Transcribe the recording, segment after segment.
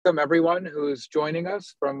welcome everyone who's joining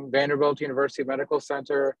us from Vanderbilt University Medical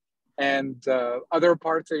Center and other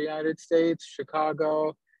parts of the United States,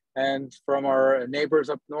 Chicago, and from our neighbors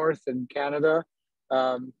up north in Canada.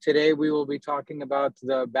 Today we will be talking about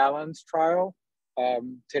the BALANCE trial.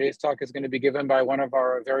 Today's talk is going to be given by one of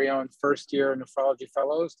our very own first-year nephrology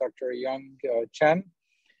fellows, Dr. Young Chen.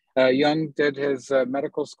 Young did his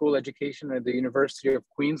medical school education at the University of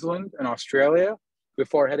Queensland in Australia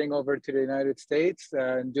before heading over to the United States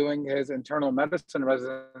and doing his internal medicine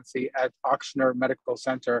residency at Ochsner Medical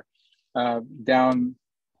Center down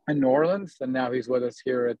in New Orleans. And now he's with us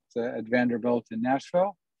here at Vanderbilt in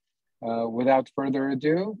Nashville. Without further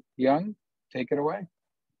ado, Young, take it away.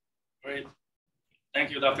 Great.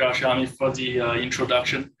 Thank you, Dr. Ashami, for the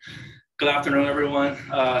introduction. Good afternoon, everyone.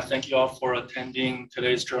 Thank you all for attending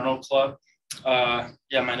today's journal club. My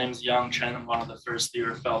name is Young Chen. I'm one of the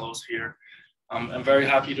first-year fellows here. I'm very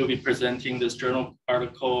happy to be presenting this journal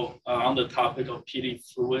article on the topic of PD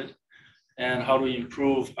fluid and how to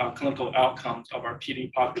improve clinical outcomes of our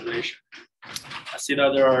PD population. I see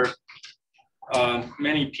that there are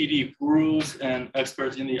many PD gurus and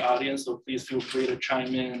experts in the audience, so please feel free to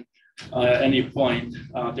chime in at any point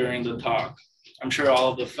during the talk. I'm sure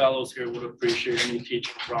all of the fellows here would appreciate any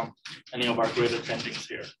teaching from any of our great attendings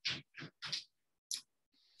here.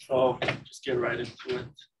 So just get right into it.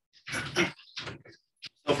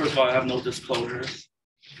 So first of all, I have no disclosures.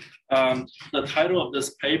 The title of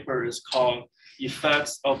this paper is called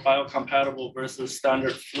Effects of Biocompatible versus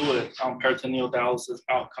Standard Fluid on Peritoneal Dialysis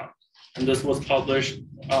Outcomes. And this was published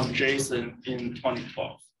on JASN in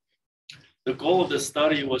 2012. The goal of this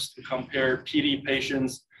study was to compare PD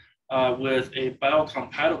patients with a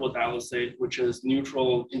biocompatible dialysate, which is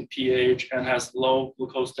neutral in pH and has low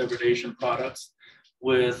glucose degradation products,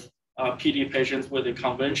 with PD patients with a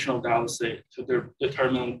conventional dialysate to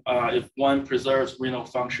determine if one preserves renal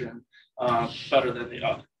function better than the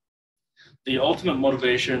other. The ultimate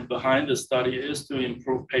motivation behind this study is to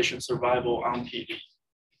improve patient survival on PD.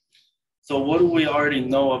 So what do we already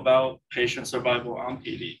know about patient survival on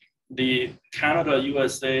PD? The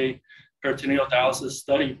Canada-USA Peritoneal Dialysis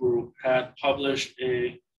Study Group had published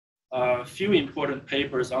a few important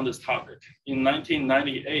papers on this topic. In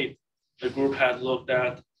 1998, the group had looked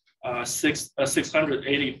at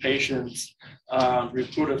 680 patients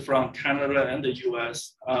recruited from Canada and the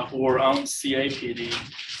US who were on CAPD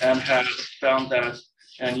and had found that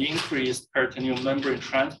an increased peritoneal membrane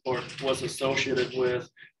transport was associated with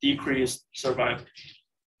decreased survival.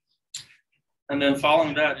 And then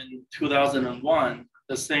following that, in 2001,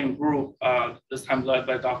 the same group, this time led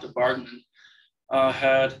by Dr. Bartman,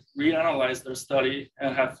 had reanalyzed their study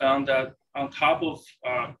and had found that on top of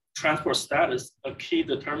transport status, a key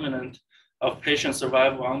determinant of patient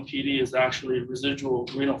survival on PD is actually residual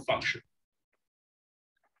renal function.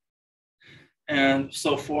 And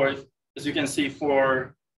so as you can see,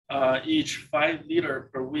 for each 5 liter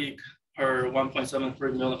per week per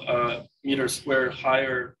 1.73 meter squared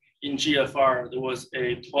higher in GFR, there was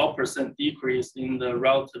a 12% decrease in the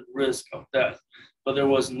relative risk of death, but there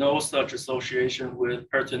was no such association with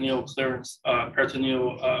peritoneal clearance,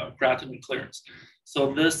 peritoneal creatinine clearance.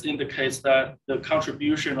 So this indicates that the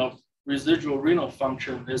contribution of residual renal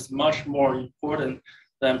function is much more important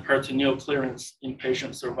than peritoneal clearance in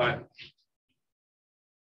patient survival.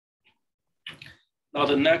 Now,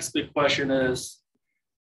 the next big question is,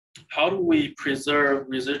 how do we preserve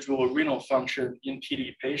residual renal function in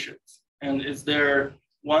PD patients? And is there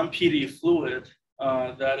one PD fluid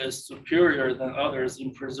that is superior than others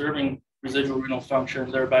in preserving residual renal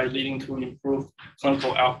function, thereby leading to improved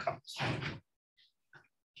clinical outcomes?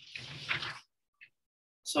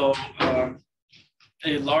 So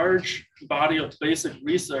a large body of basic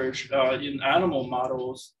research in animal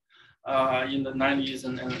models in the 90s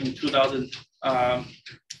and in 2000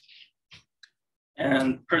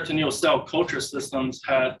 and peritoneal cell culture systems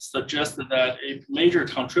had suggested that a major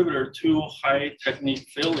contributor to high technique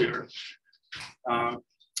failure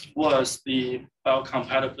was the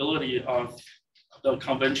biocompatibility of the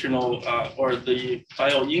conventional or the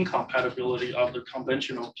bioincompatibility of the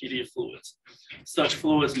conventional PD fluids. Such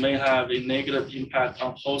fluids may have a negative impact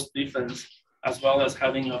on host defense, as well as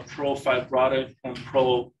having a pro-fibrotic and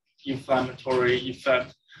pro-inflammatory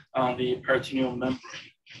effect on the peritoneal membrane.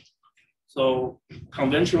 So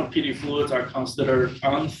conventional PD fluids are considered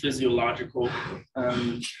unphysiological,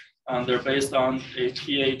 and they're based on a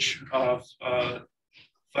pH of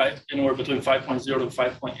anywhere between 5.0 to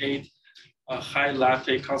 5.8, high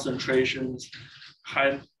lactate concentrations,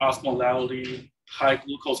 high osmolality, high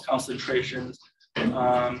glucose concentrations,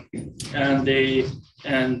 and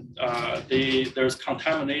there's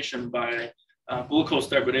contamination by glucose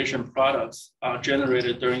degradation products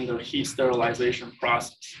generated during the heat sterilization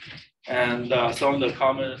process. And some of the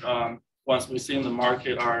common ones we see in the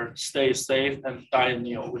market are Stay Safe and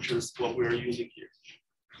Dianil, which is what we're using here.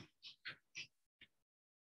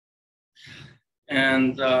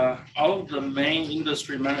 And all of the main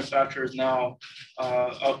industry manufacturers now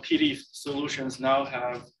of PD solutions now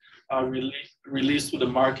have released to the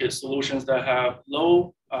market solutions that have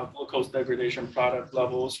low glucose degradation product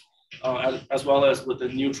levels, as well as with the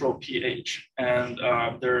neutral pH. And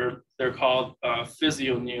they're called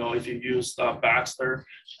Physionil if you use Baxter,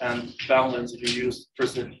 and Balance if you use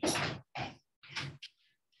Fresenius.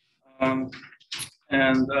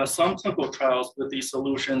 And some clinical trials with these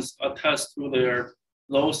solutions attest to their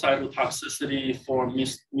low cytotoxicity for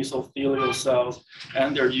mesothelial cells,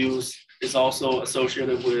 and their use is also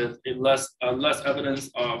associated with a less evidence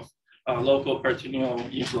of local peritoneal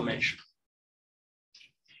inflammation.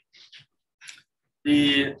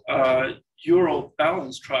 The Euro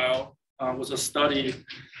Balance trial was a study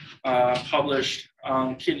published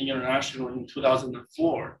on Kidney International in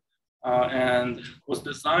 2004. And was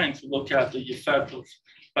designed to look at the effect of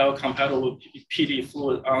biocompatible PD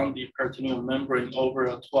fluid on the peritoneal membrane over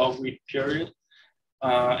a 12-week period.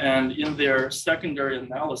 And in their secondary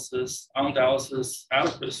analysis on dialysis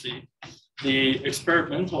adequacy, the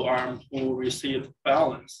experimental arm who received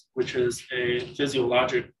Balance, which is a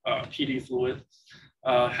physiologic PD fluid,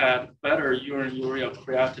 had better urine urea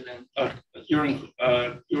creatinine, urine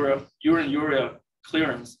urea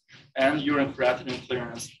clearance and urine creatinine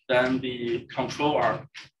clearance than the control arm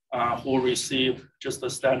who received just a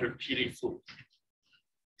standard PD fluid.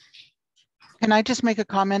 Can I just make a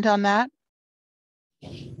comment on that?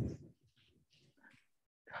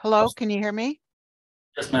 Hello, can you hear me?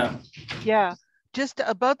 Yes, ma'am. Yeah, just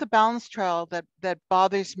about the Balance trial that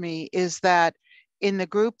bothers me is that in the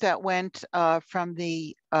group that went from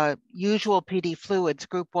the usual PD fluids,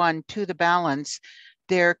 group 1, to the Balance,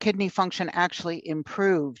 their kidney function actually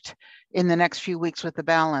improved in the next few weeks with the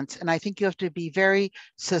Balance. And I think you have to be very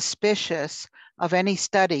suspicious of any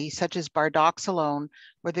study such as bardoxolone,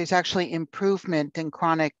 where there's actually improvement in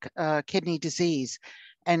chronic kidney disease.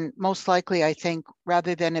 And most likely, I think,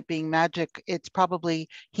 rather than it being magic, it's probably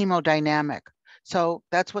hemodynamic. So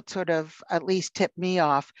that's what sort of at least tipped me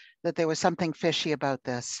off that there was something fishy about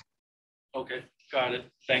this. Okay, got it.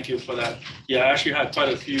 Thank you for that. Yeah, I actually had quite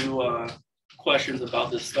a few questions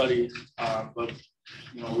about this study, but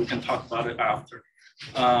we can talk about it after.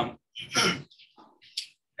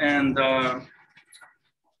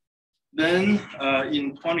 Then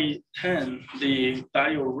in 2010, the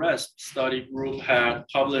DioResp study group had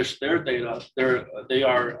published their data. They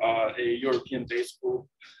are a European-based group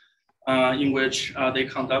in which they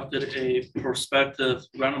conducted a prospective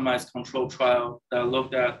randomized control trial that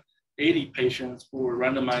looked at 80 patients who were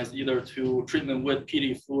randomized either to treatment with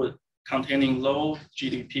PD fluid containing low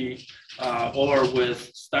GDP or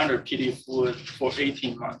with standard PD fluid for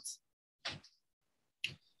 18 months.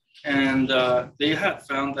 And they had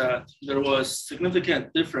found that there was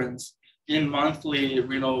significant difference in monthly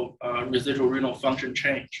residual renal function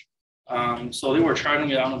change. So they were charting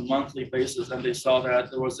it on a monthly basis, and they saw that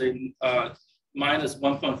there was a minus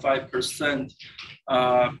 1.5%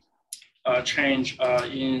 change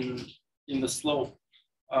in the slope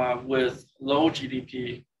with low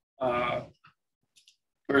GDP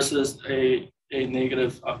versus a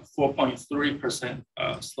negative 4.3%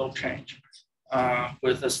 slope change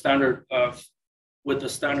with the standard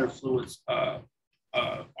fluids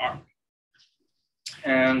arm.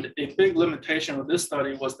 And a big limitation of this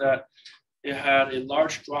study was that it had a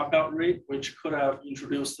large dropout rate, which could have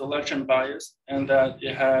introduced selection bias, and that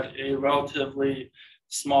it had a relatively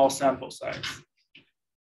small sample size.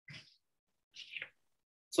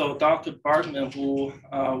 So Dr. Bartman, who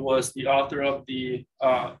was the author of the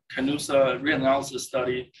Canusa reanalysis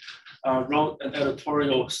study, wrote an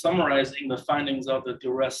editorial summarizing the findings of the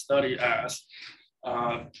DioResp study as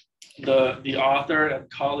the author and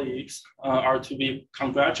colleagues are to be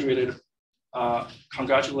congratulated on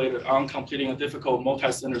completing a difficult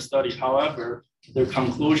multi-center study. However, their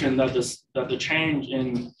conclusion that the change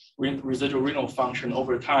in residual renal function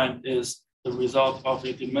over time is the result of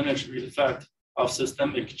a diminished effect of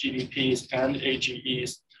systemic GDPs and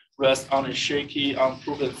AGEs rests on a shaky,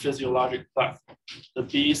 unproven physiologic platform. The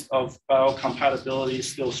beast of biocompatibility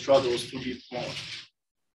still struggles to be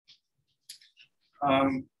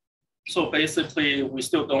born. So basically, we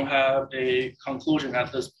still don't have a conclusion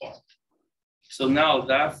at this point. So now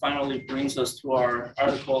that finally brings us to our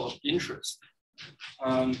article of interest.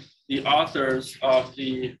 The authors of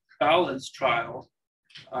the Balance trial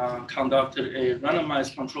conducted a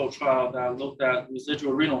randomized control trial that looked at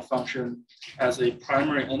residual renal function as a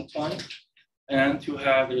primary endpoint, and to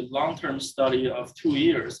have a long-term study of 2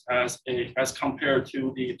 years as compared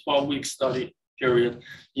to the 12-week study period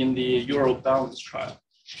in the Balance trial.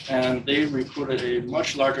 And they recruited a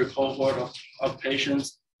much larger cohort of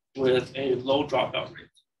patients with a low dropout rate.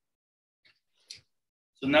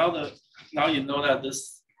 So now you know that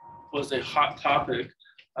this was a hot topic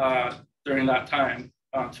during that time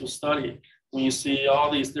to study. When you see all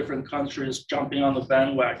these different countries jumping on the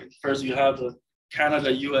bandwagon, first you have the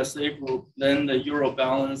Canada USA group, then the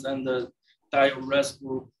Balance and the DioRes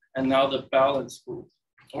group, and now the Balance group,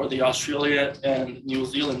 or the Australia and New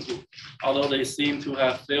Zealand group, although they seem to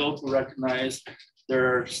have failed to recognize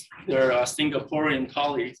their Singaporean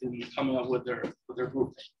colleagues in coming up with their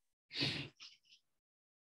group.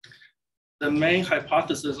 The main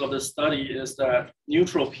hypothesis of this study is that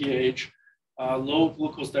neutral pH, low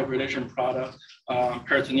glucose degradation product,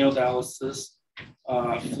 peritoneal dialysis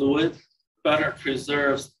fluid better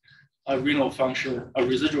preserves a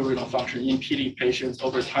residual renal function in PD patients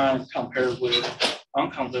over time compared with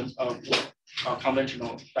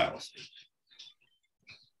conventional dialysis.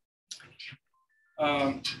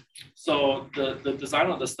 So the design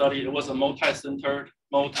of the study, it was a multi-centered,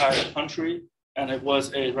 multi-country, and it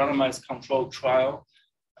was a randomized controlled trial,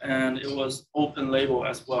 and it was open label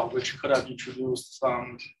as well, which could have introduced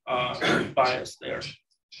some bias there.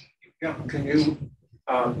 Yeah, can you,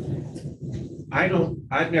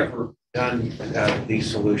 I've never done these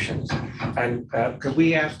solutions. And could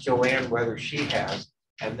we ask Joanne whether she has,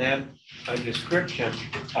 and then a description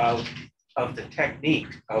of the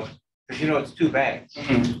technique of, because you know, it's 2 bags.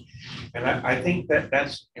 Mm-hmm. And I think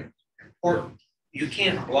that's important. You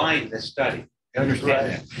can't blind this study. You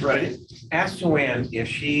understand that? Right. Ask Joanne if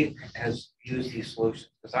she has used these solutions,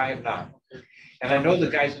 because I have not. And I know the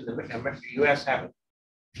guys in the US haven't.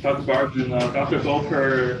 Dr. Barton, Dr.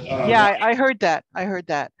 Goper. Yeah, I heard that.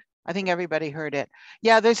 I think everybody heard it.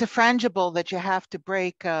 Yeah, there's a frangible that you have to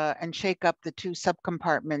break and shake up the 2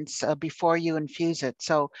 subcompartments before you infuse it.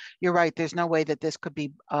 So you're right, there's no way that this could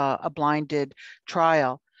be a blinded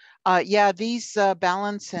trial. Yeah, these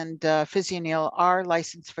Balance and Physioneal are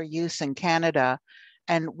licensed for use in Canada.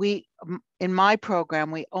 And in my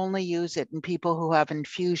program, we only use it in people who have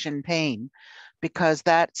infusion pain, because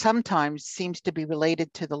that sometimes seems to be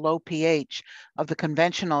related to the low pH of the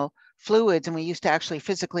conventional fluids. And we used to actually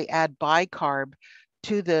physically add bicarb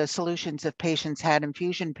to the solutions if patients had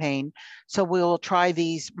infusion pain. So we'll try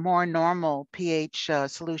these more normal pH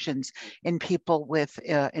solutions in people with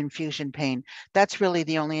infusion pain. That's really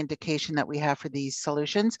the only indication that we have for these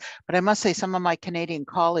solutions. But I must say, some of my Canadian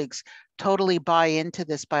colleagues totally buy into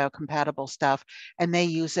this biocompatible stuff, and they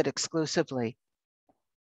use it exclusively.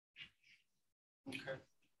 Okay,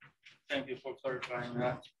 thank you for clarifying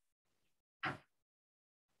that.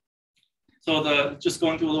 So just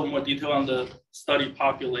going through a little more detail on the study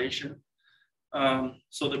population.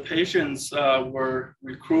 So the patients were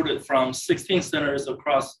recruited from 16 centers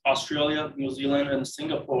across Australia, New Zealand, and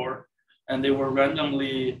Singapore, and they were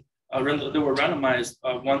randomized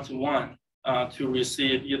 1-to-1 to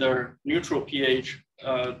receive either neutral pH,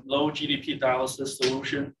 low GDP dialysis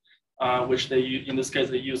solution, which they use, in this case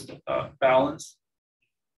they used Balance,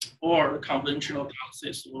 or conventional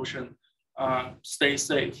dialysis solution, Stay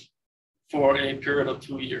Safe, for a period of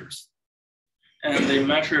 2 years. And they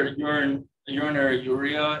measured urinary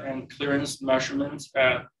urea and clearance measurements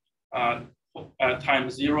at time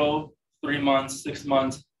 0, 3 months, 6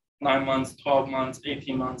 months, 9 months, 12 months,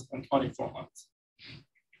 18 months, and 24 months.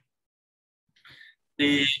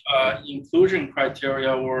 The inclusion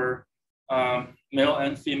criteria were male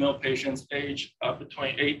and female patients aged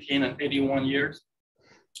between 18 and 81 years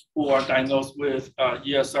who are diagnosed with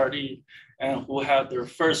ESRD and who had their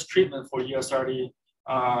first treatment for ESRD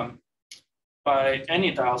by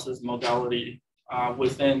any dialysis modality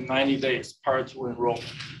within 90 days prior to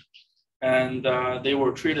enrollment. And they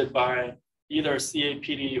were treated by either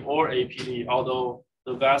CAPD or APD, although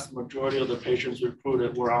the vast majority of the patients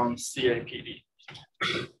recruited were on CAPD.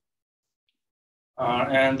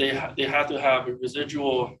 And they had to have a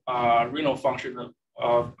residual renal function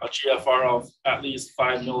of a GFR of at least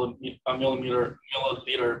 5 milliliter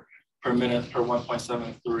per minute per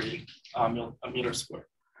 1.73 meter squared.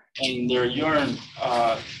 And their urine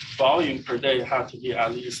volume per day had to be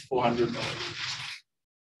at least 400 milliliters.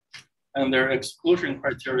 And their exclusion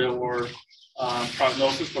criteria were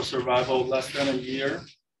prognosis for survival less than a year,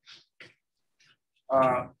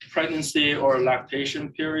 pregnancy or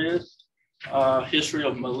lactation period, history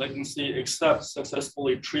of malignancy except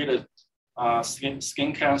successfully treated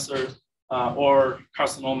skin cancer, or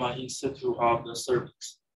carcinoma in situ of the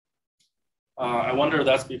cervix. I wonder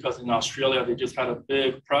that's because in Australia, they just had a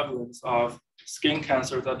big prevalence of skin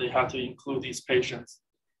cancer that they had to include these patients.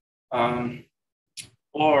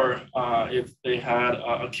 Or if they had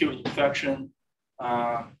acute infection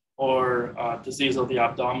or disease of the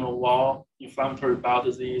abdominal wall, inflammatory bowel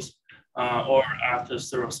disease, or active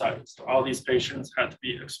serositis. So all these patients had to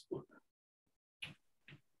be excluded.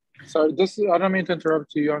 So this is, I don't mean to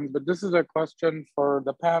interrupt you, Young, but this is a question for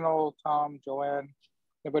the panel, Tom, Joanne,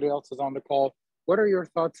 anybody else is on the call. What are your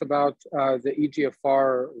thoughts about the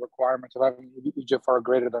EGFR requirement of having EGFR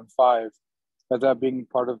greater than 5, as that being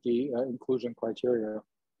part of the inclusion criteria?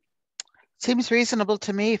 Seems reasonable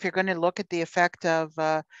to me if you're going to look at the effect of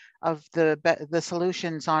the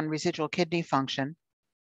solutions on residual kidney function.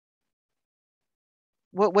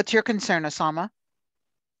 What's your concern, Osama?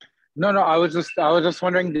 No, I was just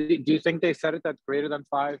wondering, do you think they said it that's greater than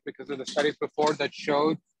 5 because of the studies before that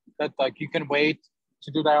showed that like you can wait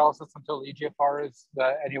to do dialysis until EGFR is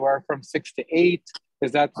anywhere from 6 to 8?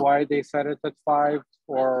 Is that why they said it at 5,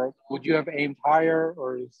 or would you have aimed higher,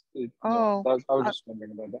 or is it, I was just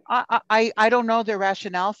wondering about that. I don't know the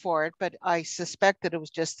rationale for it, but I suspect that it was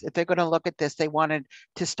just, if they're going to look at this, they wanted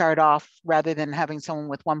to start off rather than having someone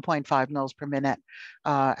with 1.5 mils per minute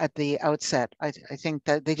at the outset. I think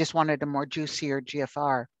that they just wanted a more juicier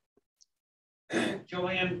GFR.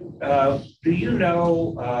 Joanne, do you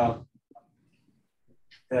know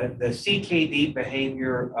the CKD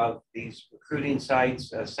behavior of these recruiting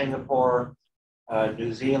sites, Singapore,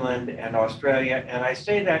 New Zealand, and Australia? And I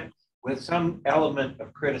say that with some element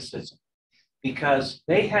of criticism because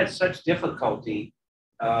they had such difficulty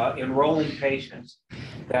enrolling patients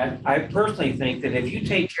that I personally think that if you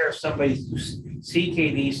take care of somebody who's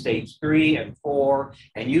CKD stage 3 and 4,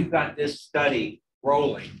 and you've got this study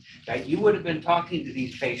rolling, that you would have been talking to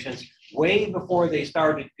these patients way before they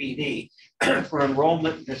started PD for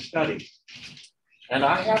enrollment in this study. And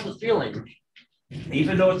I have a feeling,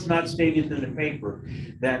 even though it's not stated in the paper,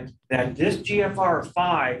 that this GFR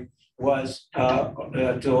 5 was, to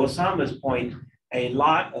Osama's point, a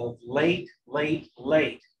lot of late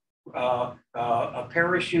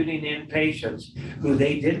parachuting in patients who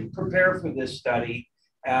they didn't prepare for this study,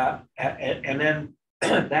 and then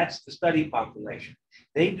that's the study population.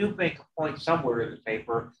 They do make a point somewhere in the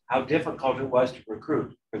paper how difficult it was to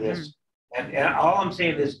recruit for this. And all I'm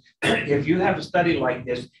saying is, if you have a study like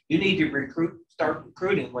this, you need to start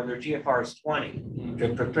recruiting when their GFR is 20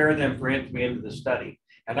 to prepare them for entry into the study.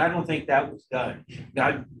 And I don't think that was done.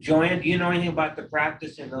 Now, Joanne, do you know anything about the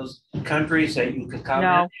practice in those countries that you can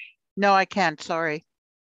comment? No, I can't. Sorry.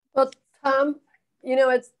 Well, Tom, you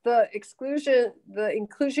know, it's the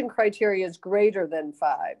inclusion criteria is greater than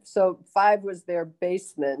 5. So 5 was their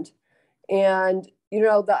basement. And, you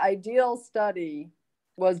know, the ideal study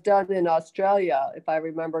was done in Australia, if I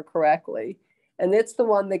remember correctly. And it's the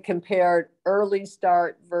one that compared early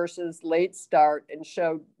start versus late start and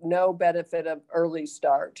showed no benefit of early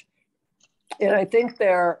start. And I think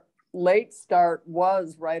their late start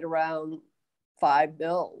was right around 5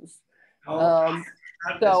 mils.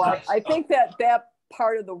 So I think that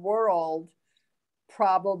part of the world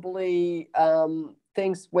probably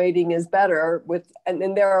thinks waiting is better and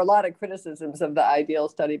then there are a lot of criticisms of the ideal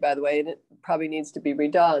study, by the way, and it probably needs to be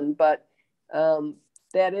redone, but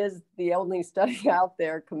that is the only study out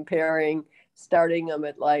there comparing starting them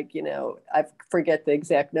at, like, you know, I forget the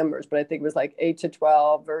exact numbers, but I think it was like 8 to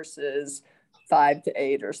 12 versus 5 to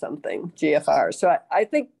 8 or something GFR. So I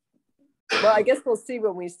think, well, I guess we'll see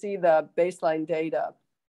when we see the baseline data.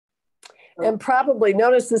 And probably,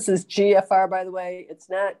 notice this is GFR, by the way.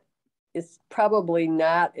 It's probably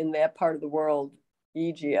not in that part of the world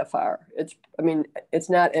EGFR. It's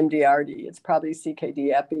not MDRD. It's probably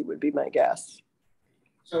CKD epi would be my guess.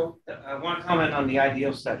 So I want to comment on the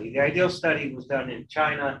ideal study. The ideal study was done in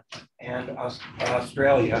China and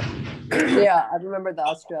Australia. Yeah, I remember the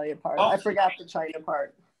Australia part. I forgot the China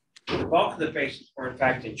part. The bulk of the patients were in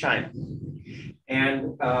fact in China.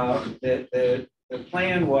 And the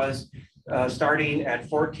plan was starting at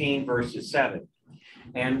 14 versus 7.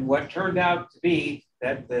 And what turned out to be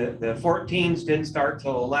that the 14s didn't start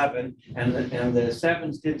till 11 and the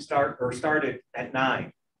 7s didn't start or started at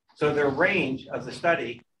 9. So their range of the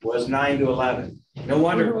study was 9 to 11. No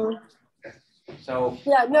wonder. Mm-hmm. So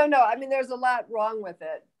yeah, no. I mean, there's a lot wrong with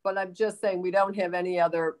it, but I'm just saying we don't have any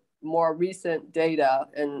other more recent data,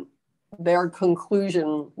 and their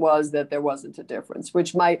conclusion was that there wasn't a difference,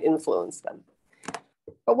 which might influence them.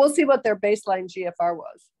 But we'll see what their baseline GFR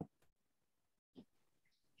was.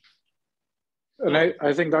 And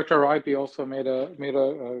I think Dr. Raipi also made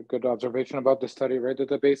a good observation about the study, right? That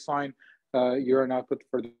the baseline urine output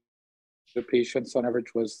for the patients on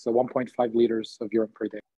average was 1.5 liters of urine per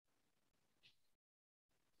day.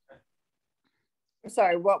 I'm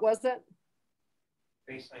sorry, what was it?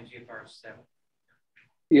 Baseline GFR of 7.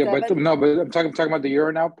 Yeah, 7? but no, but I'm talking about the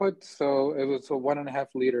urine output. So it was 1.5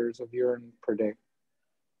 liters of urine per day.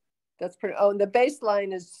 That's pretty, oh, and the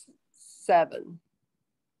baseline is 7.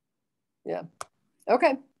 Yeah.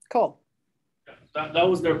 Okay, cool. That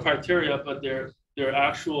was their criteria, but their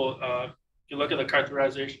actual, if you look at the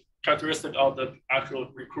characteristic of the actual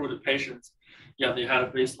recruited patients, yeah, they had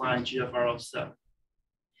a baseline GFR of 7.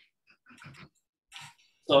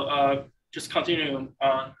 So just continuing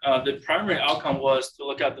on, the primary outcome was to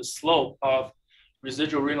look at the slope of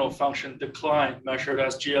residual renal function decline measured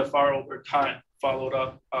as GFR over time, followed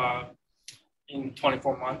up in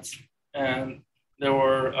 24 months. And there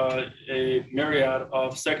were a myriad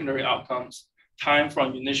of secondary outcomes: time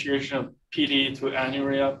from initiation of PD to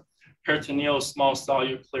anuria, peritoneal small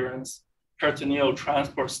solute clearance, peritoneal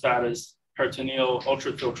transport status, peritoneal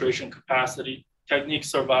ultrafiltration capacity, technique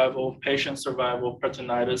survival, patient survival,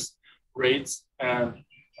 peritonitis rates, and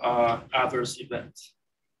adverse events.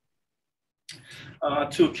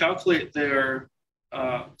 To calculate their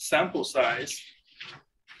sample size,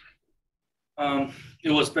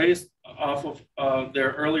 it was based off of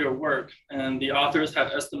their earlier work, and the authors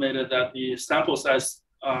had estimated that the sample size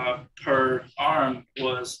per arm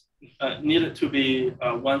was needed to be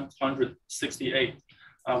 168,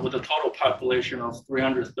 with a total population of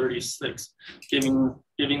 336,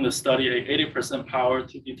 giving the study a 80% power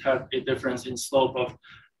to detect a difference in slope of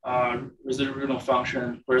residual renal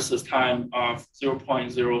function versus time of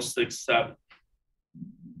 0.067.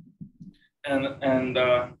 And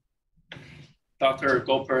Dr.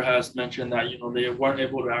 Goper has mentioned that they weren't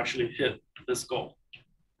able to actually hit this goal.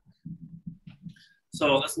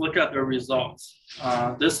 So let's look at the results.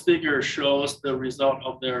 This figure shows the result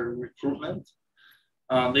of their recruitment.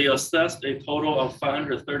 They assessed a total of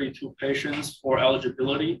 532 patients for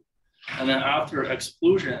eligibility. And then after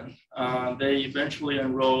exclusion, they eventually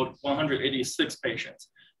enrolled 186 patients,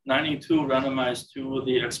 92 randomized to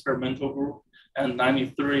the experimental group and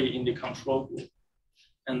 93 in the control group.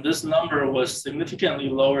 And this number was significantly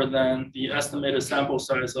lower than the estimated sample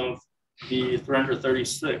size of the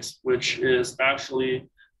 336, which is actually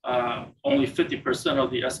only 50%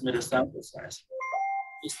 of the estimated sample size.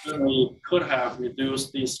 This certainly could have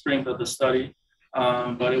reduced the strength of the study,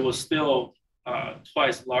 but it was still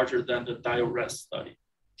twice larger than the DIORES study.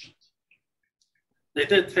 They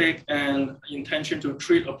did take an intention to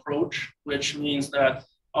treat approach, which means that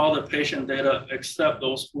all the patient data except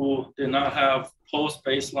those who did not have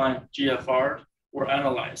post-baseline GFR were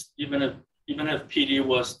analyzed, even if PD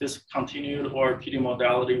was discontinued or PD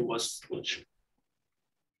modality was switched.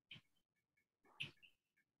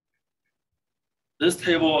 This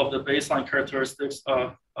table of the baseline characteristics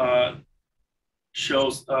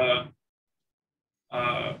shows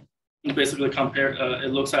basically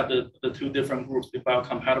it looks at the two different groups, the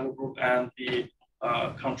biocompatible group and the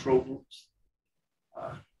control groups.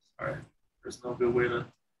 Sorry, there's no good way to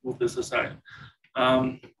move this aside.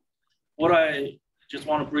 What I just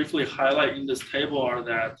want to briefly highlight in this table are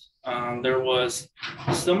that there was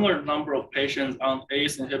a similar number of patients on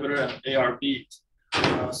ACE inhibitor and ARBs.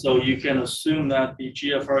 So you can assume that the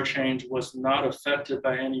GFR change was not affected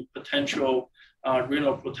by any potential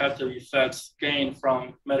renal protective effects gained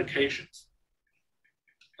from medications.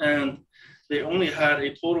 And they only had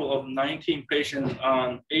a total of 19 patients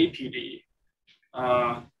on APD.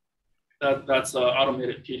 That's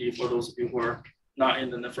automated PD for those of you who are not in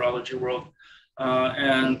the nephrology world.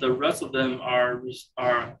 And the rest of them are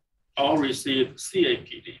all received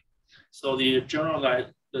CAPD. So the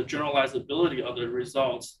generalizability of the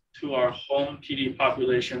results to our home PD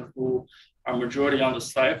population who are majority on the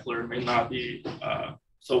cycler may not be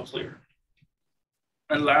so clear.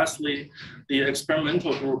 And lastly, the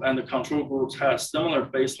experimental group and the control groups had similar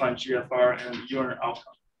baseline GFR and urine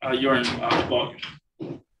outcome, urine volume.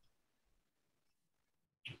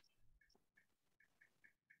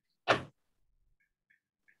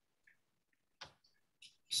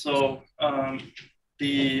 So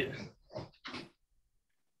the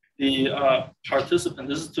participant,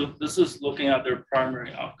 this is looking at their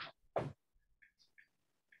primary outcome.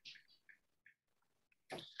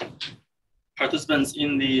 Participants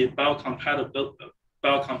in the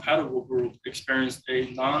biocompatible group experienced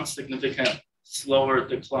a non-significant slower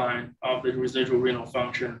decline of the residual renal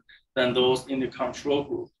function than those in the control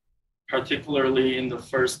group, particularly in the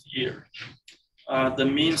first year. The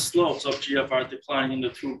mean slopes of GFR decline in the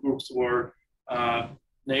two groups were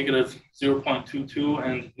negative 0.22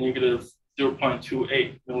 and negative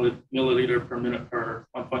 0.28 milliliter per minute per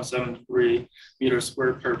 1.73 meters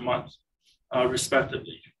squared per month,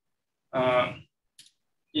 respectively.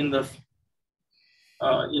 In the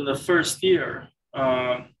first year,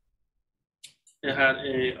 it had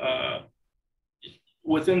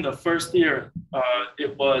within the first year,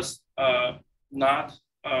 it was not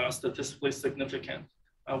statistically significant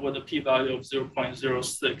with a p-value of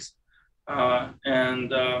 0.06.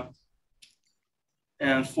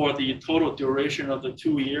 And for the total duration of the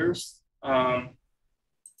 2 years,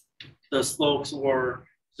 the slopes were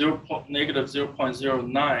negative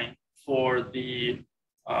 0.09 for the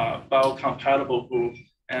biocompatible group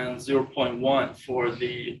and 0.1 for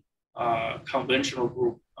the conventional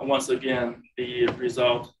group. And once again, the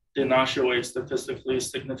result did not show a statistically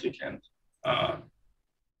significant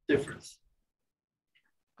difference.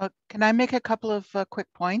 Can I make a couple of quick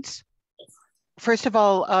points? First of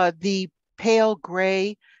all, the pale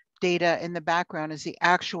gray data in the background is the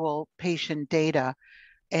actual patient data.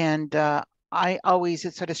 And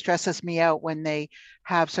it sort of stresses me out when they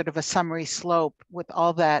have sort of a summary slope with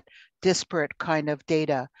all that disparate kind of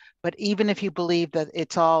data. But even if you believe that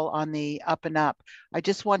it's all on the up and up, I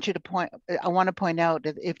just want you to want to point out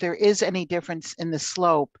that if there is any difference in the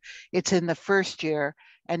slope, it's in the first year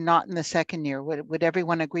and not in the second year. Would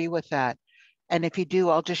everyone agree with that? And if you do,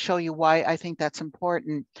 I'll just show you why I think that's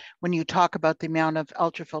important when you talk about the amount of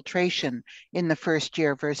ultrafiltration in the first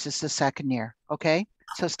year versus the second year, okay?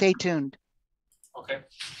 So stay tuned. Okay,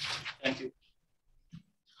 thank you.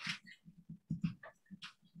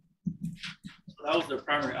 So that was their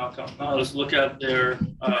primary outcome. Now let's look at their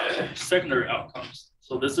secondary outcomes.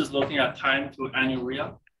 So this is looking at time to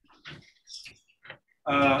anuria.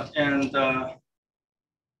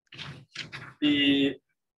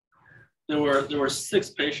 There were 6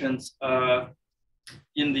 patients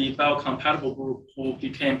in the biocompatible group who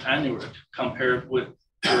became anuric compared with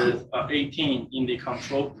 18 in the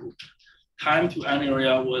control group. Time to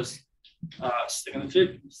anuria was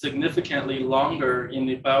significantly longer in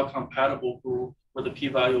the biocompatible group with a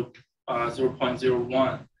p-value of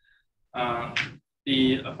 0.01.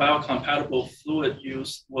 The biocompatible fluid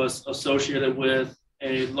use was associated with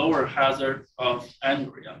a lower hazard of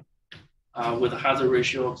anuria with a hazard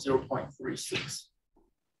ratio of 0.36.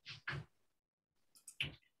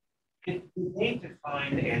 Did they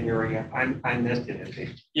define anuria? I missed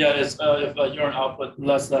it. Yeah, it's if urine output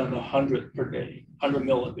less than 100 per day, 100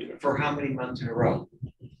 milliliter. For how many months in a row?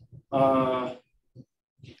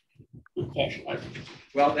 Good question.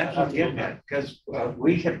 Well, that's what I'm getting at, because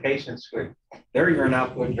we have patients where their urine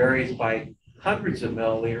output varies by hundreds of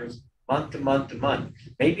milliliters month to month to month.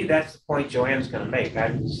 Maybe that's the point Joanne's going to make. I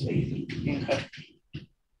didn't see. Okay.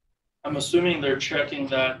 I'm assuming they're checking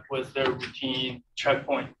that with their routine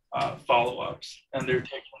checkpoint follow-ups, and they're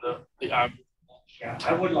taking the average. Yeah,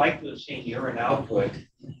 I would like to have seen urine output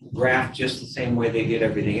graphed just the same way they did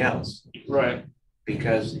everything else. Right.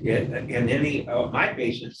 Because in any of my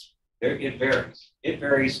patients, it varies. It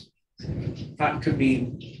varies. It could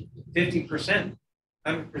be 50%,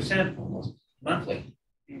 100% almost monthly.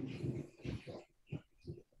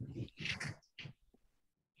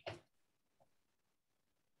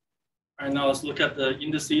 All right, now let's look at the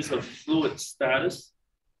indices of fluid status.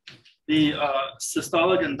 The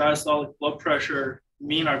systolic and diastolic blood pressure,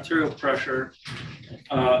 mean arterial pressure,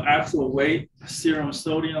 actual weight, serum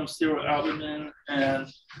sodium, serum albumin,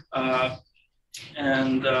 and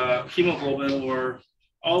hemoglobin were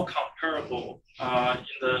all comparable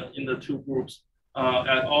in the 2 groups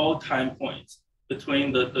at all time points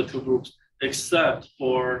between the 2 groups, except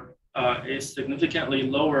for a significantly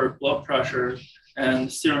lower blood pressure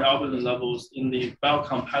and serum albumin levels in the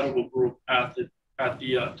biocompatible group at the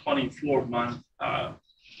 24-month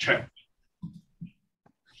check.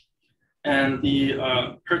 And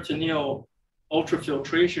the peritoneal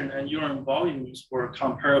ultrafiltration and urine volumes were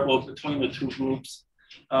comparable between the 2 groups,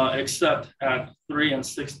 except at 3 and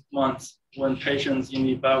 6 months when patients in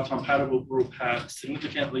the biocompatible group had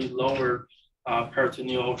significantly lower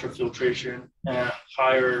peritoneal ultrafiltration and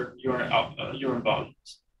higher urine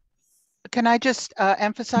volumes. Can I just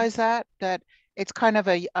emphasize that it's kind of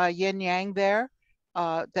a yin-yang there,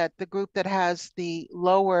 that the group that has the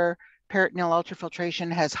lower peritoneal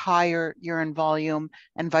ultrafiltration has higher urine volume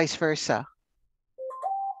and vice versa.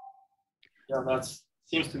 Yeah, that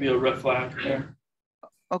seems to be a red flag there.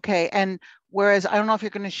 Okay, and whereas I don't know if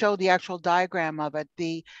you're going to show the actual diagram of it,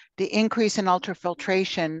 the increase in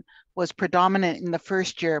ultrafiltration was predominant in the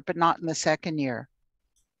first year, but not in the second year.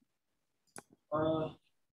 I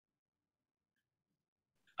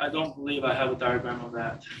don't believe I have a diagram of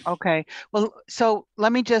that. Okay, well, so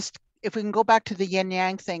let me just if we can go back to the yin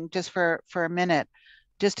yang thing just for a minute,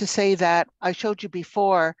 just to say that I showed you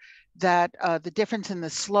before that the difference in the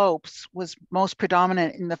slopes was most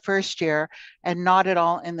predominant in the first year and not at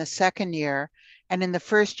all in the second year. And in the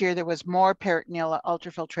first year, there was more peritoneal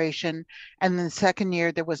ultrafiltration. And in the second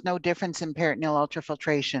year, there was no difference in peritoneal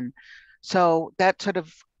ultrafiltration. So that sort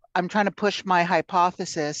of, I'm trying to push my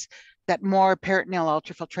hypothesis that more peritoneal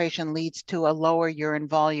ultrafiltration leads to a lower urine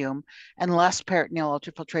volume and less peritoneal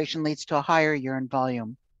ultrafiltration leads to a higher urine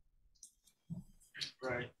volume.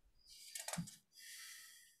 Right.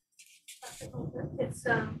 It's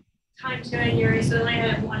time to urea, so they only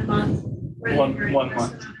have 1 month. One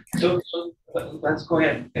month. So let's go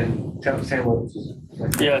ahead and say what.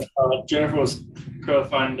 Yes, Jennifer was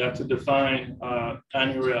clarifying that to define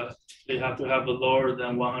anuria, they have to have a lower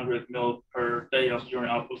than 100 ml per day of urine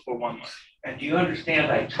output for 1 month. And do you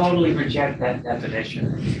understand? I totally reject that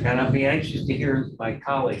definition, and I'd be anxious to hear my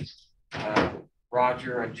colleagues,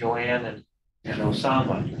 Roger and Joanne and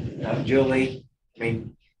Osama, Julie. I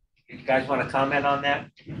mean, you guys want to comment on that?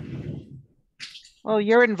 Well,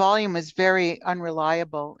 urine volume is very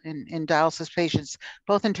unreliable in dialysis patients,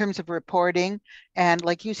 both in terms of reporting and,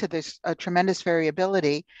 like you said, there's a tremendous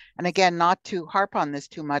variability. And again, not to harp on this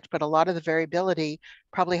too much, but a lot of the variability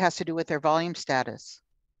probably has to do with their volume status.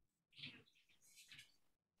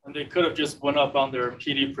 And they could have just went up on their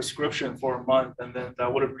PD prescription for a month, and then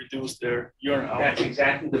that would have reduced their urine output. That's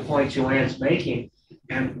exactly the point Joanne's making.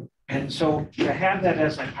 And so to have that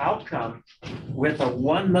as an outcome with a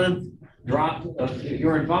 1 month drop of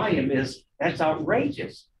urine volume that's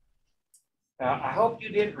outrageous. I hope you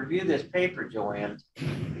didn't review this paper, Joanne.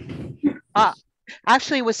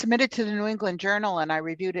 Actually, it was submitted to the New England Journal and I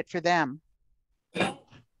reviewed it for them. All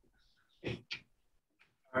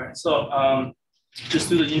right, so just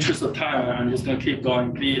due to the interest of time, I'm just going to keep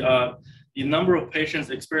going. The number of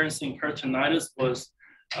patients experiencing peritonitis was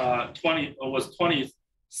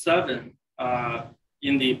 27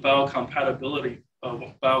 in the biocompatible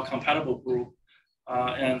group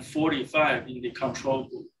and 45 in the control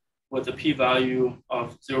group with a p-value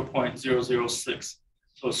of 0.006.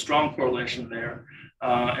 So a strong correlation there.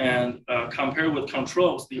 And compared with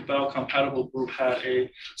controls, the biocompatible group had a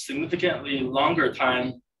significantly longer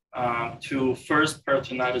time to first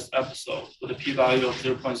peritonitis episode with a p-value of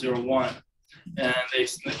 0.01 and a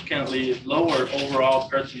significantly lower overall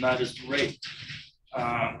peritonitis rate.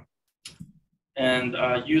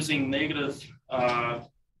 Using negative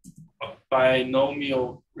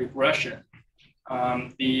binomial regression,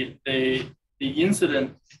 the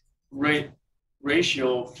incident rate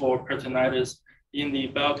ratio for peritonitis in the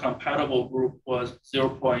biocompatible group was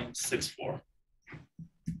 0.64.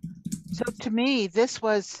 So to me, this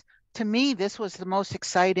was the most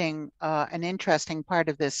exciting and interesting part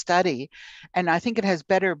of this study. And I think it has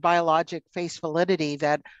better biologic face validity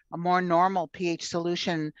that a more normal pH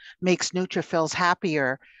solution makes neutrophils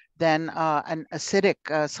happier than an acidic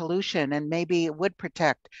solution, and maybe it would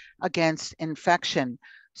protect against infection.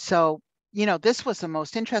 So, you know, this was the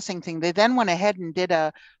most interesting thing. They then went ahead and did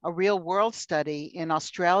a real world study in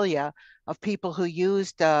Australia of people who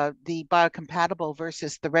used the biocompatible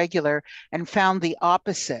versus the regular and found the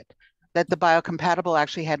opposite, that the biocompatible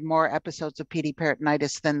actually had more episodes of PD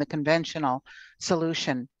peritonitis than the conventional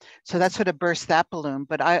solution. So that sort of burst that balloon,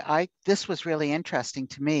 but this was really interesting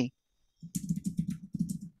to me.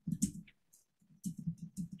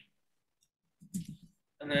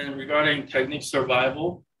 And then regarding technique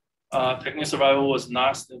survival was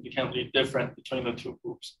not significantly different between the two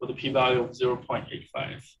groups with a p-value of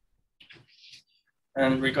 0.85.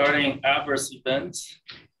 And regarding adverse events,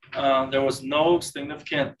 there was no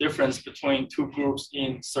significant difference between two groups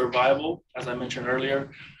in survival, as I mentioned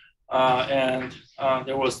earlier. And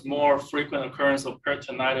there was more frequent occurrence of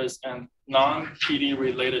peritonitis and non-PD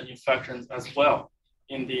related infections as well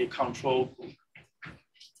in the control group.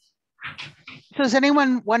 So does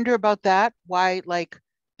anyone wonder about that? Why, like,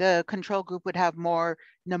 the control group would have more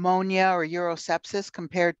pneumonia or urosepsis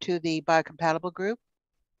compared to the biocompatible group?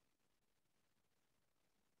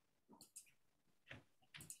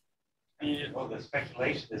 Well, the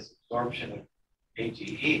speculation is absorption of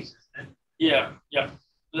AGEs, isn't it? Yeah.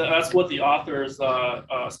 That's what the author's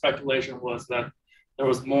speculation was, that there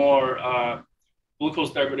was more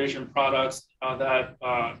glucose degradation products that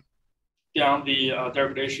down the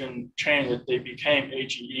degradation chain, they became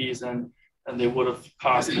AGEs and they would have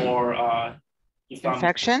caused more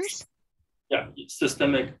infections? Yeah,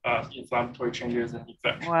 systemic inflammatory changes and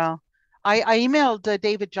infections. Wow. I emailed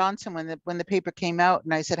David Johnson when the paper came out,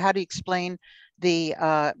 and I said, how do you explain the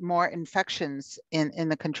more infections in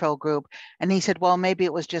the control group? And he said, well, maybe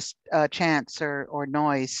it was just chance or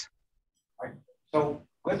noise. Right. So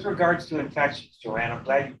with regards to infections, Joanne, I'm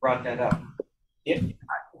glad you brought that up.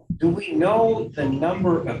 Do we know the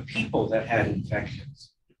number of people that had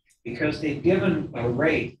infections? Because they've given a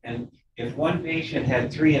rate, and if one patient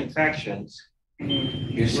had 3 infections,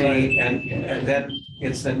 you see, and then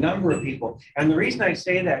it's the number of people. And the reason I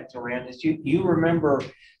say that, Joanne, is you remember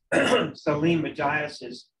Salim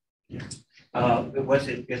Majias's, is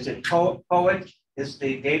it POET is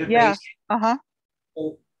the database? Yeah,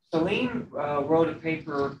 So Salim wrote a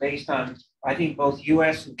paper based on, I think, both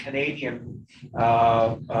US and Canadian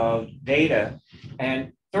data,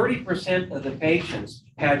 and 30% of the patients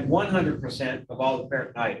had 100% of all the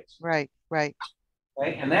peritonitis. right.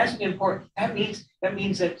 Right, and that's important. That means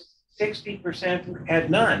that 60% had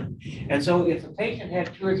none. And so if a patient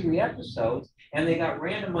had 2 or 3 episodes and they got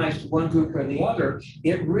randomized to one group or the other,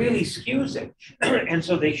 it really skews it. And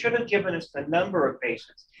so they should have given us the number of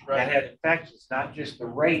patients that had infections, not just the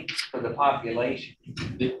rate for the population.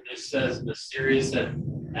 It says the serious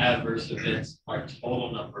and adverse events are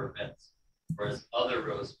total number of events, whereas other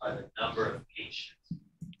rows are the number of patients.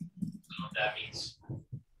 So that means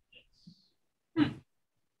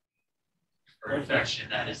for infection,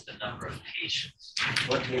 that is the number of patients.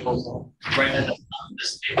 What table? Right at the top of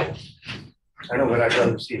this table. I know, but I'd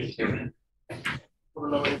rather see it too.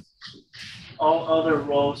 All other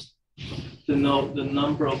rows denote the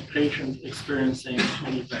number of patients experiencing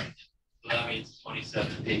an event. So that means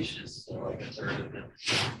 27 patients, so like a third of them.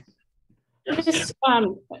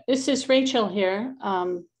 This is Rachel here.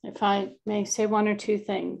 If I may say 1 or 2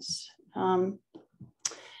 things.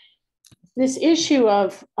 This issue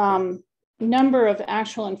of number of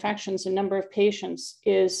actual infections and number of patients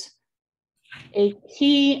is a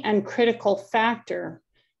key and critical factor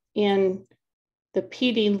in the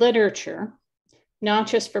PD literature, not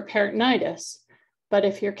just for peritonitis, but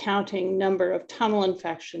if you're counting number of tunnel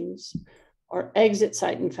infections or exit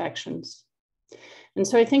site infections. And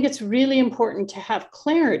so I think it's really important to have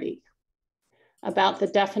clarity about the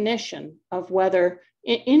definition of whether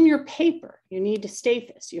in your paper, you need to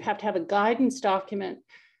state this. You have to have a guidance document,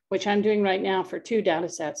 which I'm doing right now for 2 data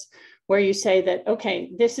sets, where you say that,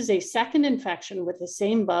 okay, this is a second infection with the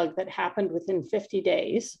same bug that happened within 50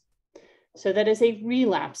 days. So that is a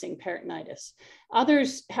relapsing peritonitis.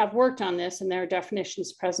 Others have worked on this and there are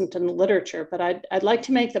definitions present in the literature, but I'd like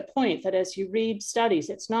to make the point that as you read studies,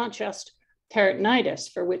 it's not just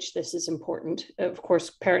peritonitis for which this is important. Of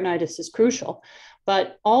course, peritonitis is crucial,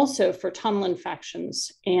 but also for tunnel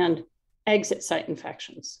infections and exit site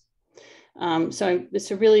infections. So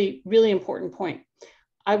it's a really, really important point.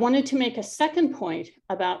 I wanted to make a second point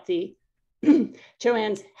about the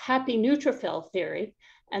Joanne's happy neutrophil theory.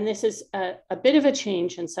 And this is a bit of a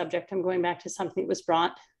change in subject. I'm going back to something that was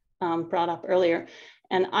brought up earlier.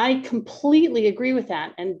 And I completely agree with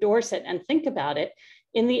that, endorse it, and think about it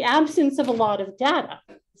in the absence of a lot of data.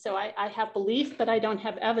 So I have belief, but I don't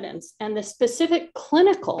have evidence. And the specific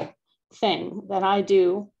clinical thing that I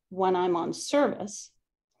do when I'm on service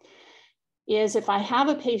is if I have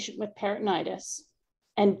a patient with peritonitis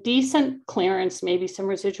and decent clearance, maybe some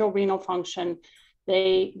residual renal function,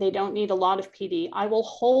 they don't need a lot of PD, I will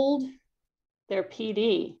hold their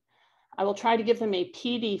PD. I will try to give them a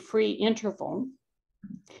PD-free interval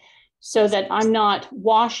so that I'm not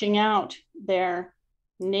washing out their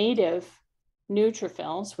native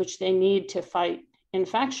neutrophils, which they need to fight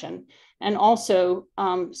infection, and also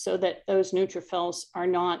so that those neutrophils are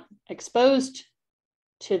not exposed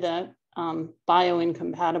to the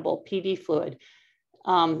bioincompatible PD fluid.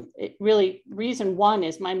 It really, reason 1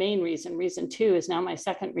 is my main reason. Reason 2 is now my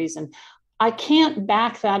second reason. I can't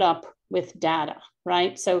back that up with data,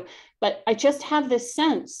 right? So, but I just have this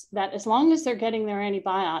sense that as long as they're getting their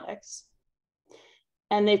antibiotics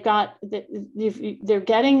and they've got, they're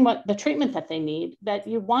getting the treatment that they need, that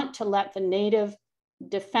you want to let the native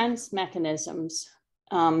defense mechanisms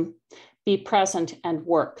be present and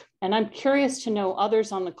work. And I'm curious to know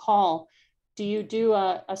others on the call, do you do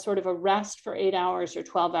a sort of a rest for 8 hours or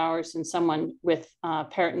 12 hours in someone with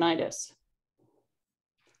peritonitis?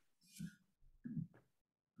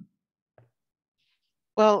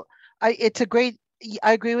 Well, I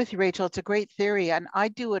agree with you, Rachel. It's a great theory. And I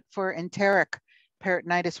do it for enteric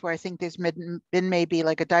peritonitis, where I think there's been maybe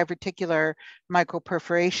like a diverticular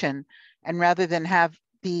microperforation. And rather than have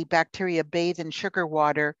the bacteria bathe in sugar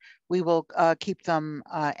water, we will keep them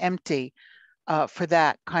empty. For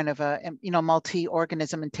that kind of a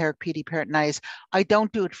multi-organism enteric PD peritonitis. I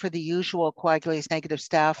don't do it for the usual coagulase negative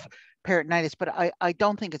staph peritonitis, but I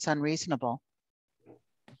don't think it's unreasonable.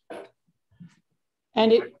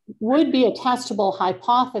 And it would be a testable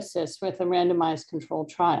hypothesis with a randomized controlled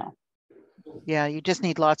trial. Yeah, you just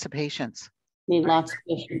need lots of patients. Need lots of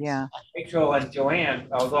patients. Yeah. Rachel and Joanne,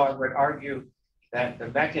 although I would argue that the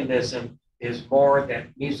mechanism is more that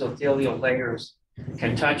mesothelial layers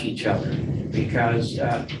can touch each other, because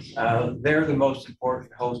they're the most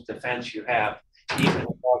important host defense you have. Even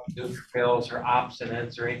without neutrophils or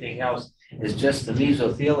opsonins or anything else, is just the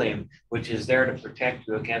mesothelium, which is there to protect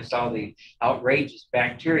you against all the outrageous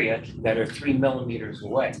bacteria that are 3 millimeters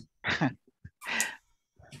away.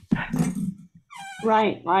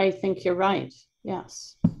 Right, I think you're right.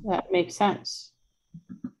 Yes, that makes sense.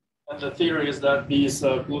 And the theory is that these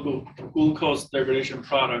glucose degradation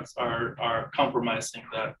products are compromising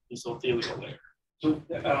that mesothelial layer.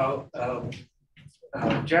 So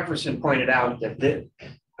Jefferson pointed out that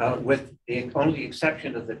with the only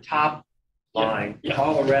exception of the top line,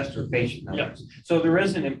 all the rest are patient numbers. So there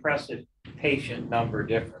is an impressive patient number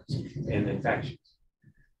difference in infections.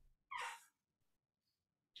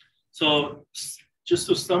 So just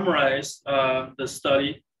to summarize the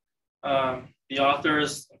study, the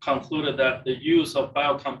authors concluded that the use of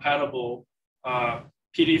biocompatible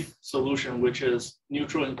PD solution, which is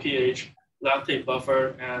neutral in pH, lactate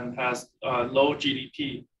buffer, and has low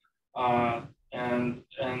GDP, and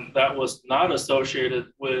that was not associated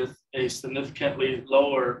with a significantly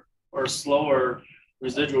lower or slower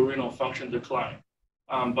residual renal function decline,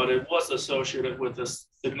 but it was associated with a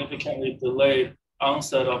significantly delayed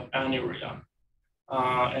onset of anuria,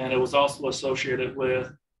 and it was also associated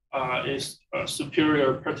with a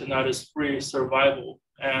superior peritonitis-free survival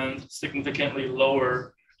and significantly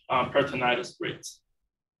lower peritonitis rates.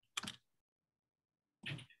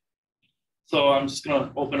 So I'm just going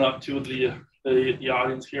to open up to the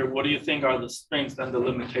audience here. What do you think are the strengths and the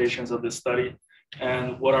limitations of this study?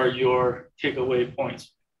 And what are your takeaway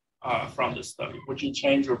points from this study? Would you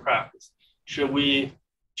change your practice? Should we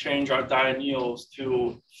change our dianeals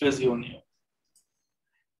to physioneal?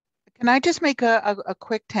 Can I just make a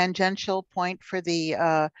quick tangential point for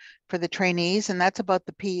the trainees, and that's about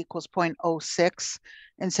the P equals 0.06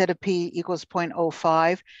 instead of P equals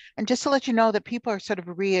 0.05. And just to let you know that people are sort of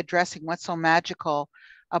readdressing what's so magical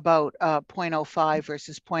about 0.05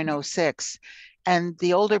 versus 0.06. And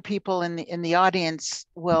the older people in the audience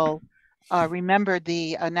will remember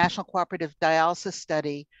the National Cooperative Dialysis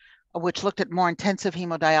Study, which looked at more intensive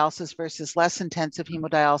hemodialysis versus less intensive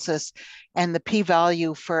hemodialysis. And the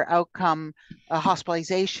p-value for outcome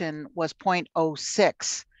hospitalization was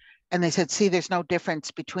 0.06. And they said, see, there's no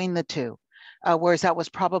difference between the two, whereas that was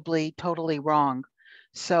probably totally wrong.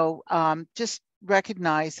 So just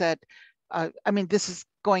recognize that, I mean, this is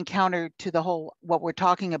going counter to the whole, what we're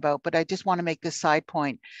talking about, but I just want to make this side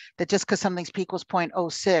point that just because something's P equals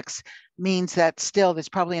 0.06 means that still there's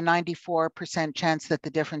probably a 94% chance that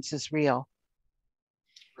the difference is real.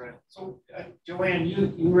 Right. So Joanne,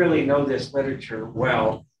 you really know this literature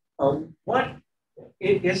well. What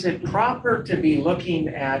is it proper to be looking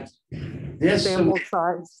at this sample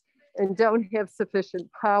size and don't have sufficient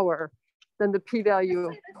power, then the p-value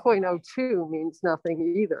of 0.02 means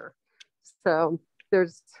nothing either. So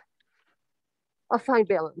there's a fine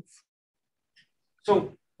balance.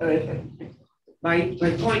 So my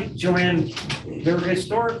point, Joanne, there are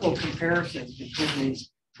historical comparisons between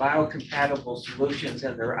these biocompatible solutions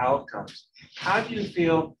and their outcomes. How do you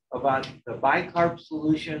feel about the bicarb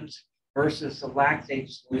solutions versus the lactate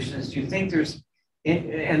solutions? Do you think there's,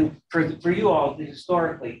 and for you all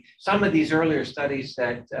historically, some of these earlier studies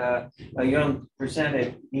that Young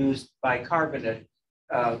presented used bicarbonate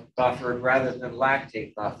buffered rather than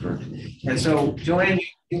lactate buffered. And so, Joanne,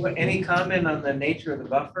 any comment on the nature of the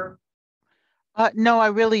buffer? No, I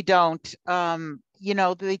really don't. You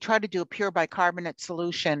know, they tried to do a pure bicarbonate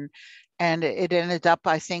solution and it ended up,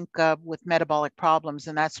 I think, with metabolic problems.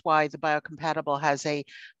 And that's why the biocompatible has a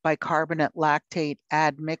bicarbonate lactate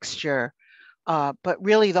admixture. But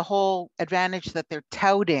really the whole advantage that they're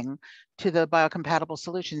touting to the biocompatible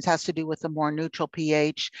solutions has to do with the more neutral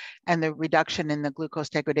pH and the reduction in the glucose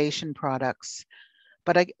degradation products.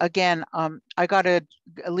 But again, I got to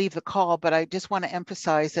leave the call, but I just want to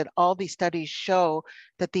emphasize that all these studies show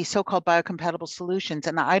that these so-called biocompatible solutions,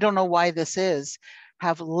 and I don't know why this is,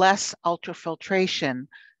 have less ultrafiltration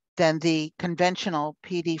than the conventional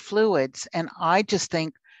PD fluids. And I just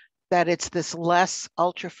think that it's this less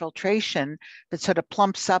ultrafiltration that sort of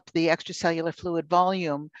plumps up the extracellular fluid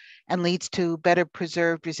volume and leads to better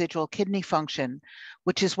preserved residual kidney function,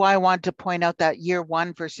 which is why I wanted to point out that year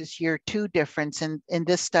 1 versus year 2 difference in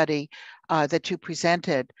this study that you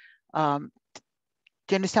presented. Do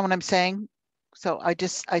you understand what I'm saying? So I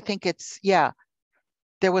think it's, yeah.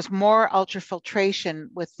 there was more ultrafiltration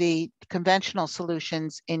with the conventional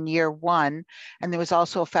solutions in year 1, and there was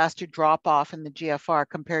also a faster drop off in the GFR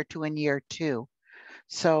compared to in year 2.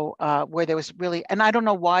 So where there was really, and I don't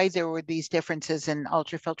know why there were these differences in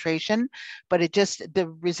ultrafiltration, but it just, the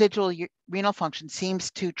residual renal function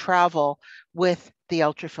seems to travel with the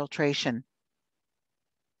ultrafiltration.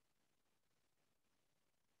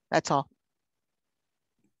 That's all.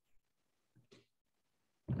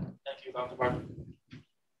 Thank you, Dr. Barker.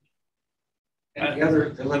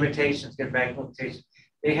 And the limitations, get back to limitations,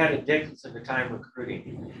 they had a difference in the time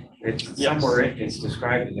recruiting. It's somewhere it's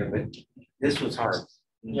described in there, but this was hard.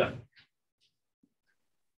 Yeah.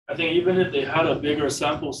 I think even if they had a bigger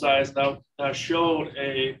sample size that showed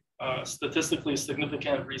a statistically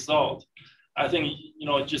significant result, I think,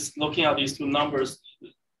 just looking at these two numbers,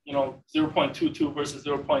 0.22 versus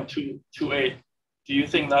 0.228, do you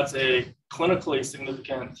think that's a clinically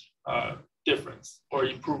significant difference or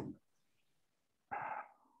improvement?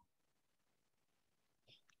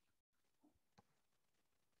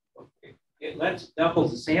 Let's double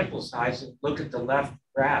the sample size and look at the left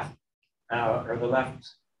graph, or the left.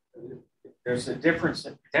 There's a difference,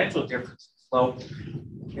 a potential difference in slope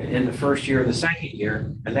in the first year and the second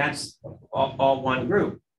year, and that's all one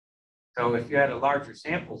group. So if you had a larger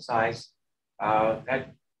sample size,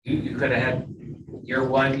 that you could have had year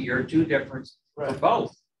 1, year 2 difference for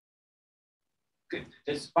both.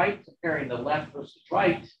 Despite comparing the left versus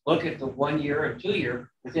right, look at the 1 year and 2 year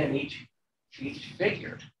within each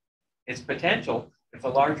figure. Its potential, if a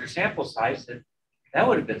larger sample size, that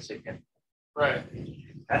would have been significant. Right.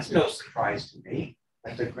 That's no surprise to me.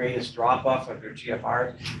 That the greatest drop off of their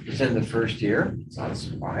GFR is in the first year. It's not a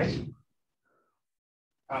surprise.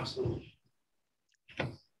 Absolutely.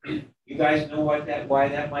 You guys know why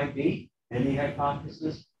that might be? Any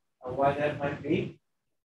hypothesis on why that might be?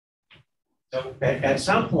 So at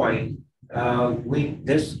some point,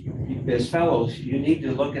 as fellows, you need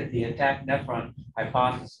to look at the intact nephron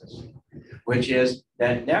hypothesis, which is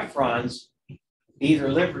that nephrons either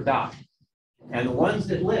live or die. And the ones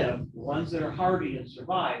that live, the ones that are hardy and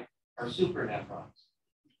survive, are super nephrons.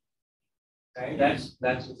 Okay, that's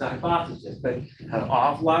the hypothesis, but an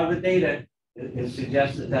awful lot of the data it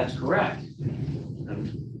suggests that that's correct.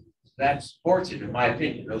 And that supports it, in my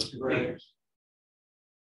opinion, those two figures.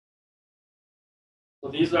 So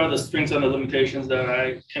these are the strengths and the limitations that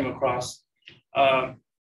I came across.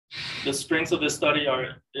 The strengths of this study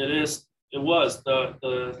it was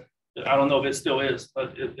the I don't know if it still is,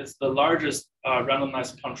 but it's the largest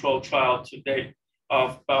randomized controlled trial to date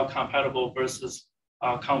of biocompatible versus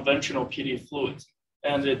conventional PD fluids.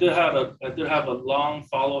 And it did have a long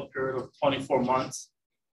follow-up period of 24 months.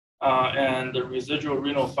 And the residual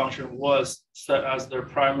renal function was set as their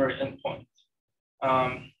primary endpoint.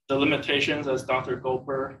 The limitations, as Dr.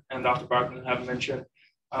 Goper and Dr. Barkman have mentioned,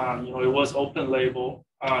 it was open label,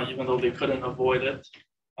 even though they couldn't avoid it,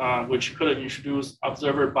 which could have introduced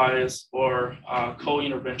observer bias or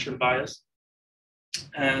co-intervention bias.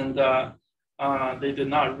 And they did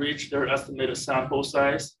not reach their estimated sample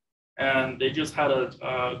size, and they just had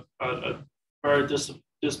a very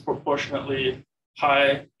disproportionately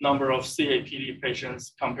high number of CAPD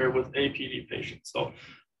patients compared with APD patients. So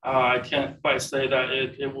I can't quite say that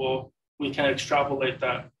we can extrapolate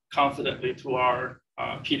that confidently to our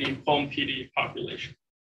home PD population.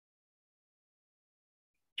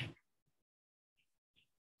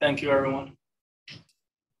 Thank you, everyone.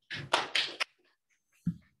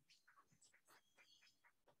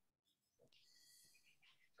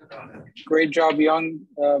 Great job, Young.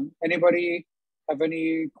 Anybody have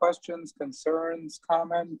any questions, concerns,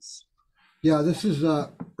 comments? Yeah, this is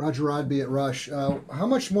Roger Rodby at Rush. How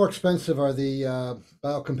much more expensive are the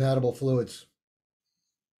biocompatible fluids?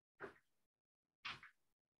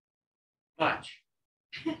 Much.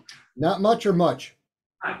 Not much or much?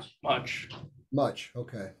 Much. Much,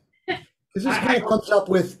 okay. Because this kind of comes up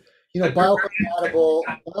with, biocompatible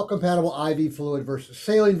IV fluid versus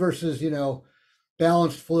saline versus,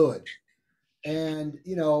 balanced fluid. And,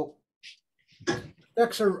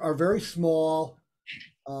 effects are very small,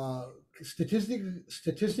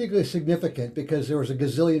 statistically significant because there was a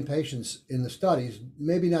gazillion patients in the studies,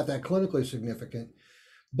 maybe not that clinically significant,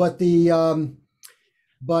 but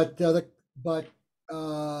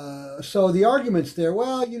so the arguments there,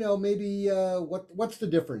 well, maybe what's the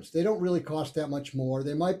difference? They don't really cost that much more.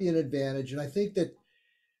 They might be an advantage. And I think that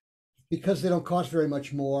because they don't cost very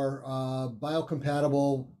much more,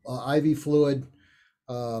 biocompatible IV fluid,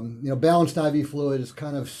 balanced IV fluid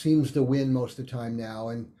seems to win most of the time now.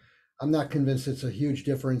 And I'm not convinced it's a huge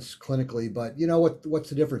difference clinically, but what's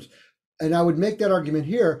the difference? And I would make that argument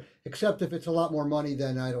here, except if it's a lot more money,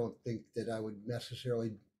 then I don't think that I would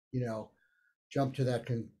necessarily, jump to that,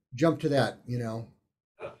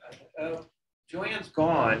 Joanne's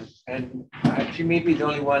gone, and she may be the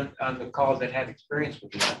only one on the call that had experience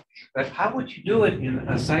with that. But how would you do it in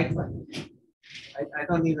a cycling? I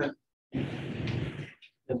don't even.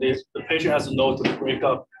 And the patient has to know to break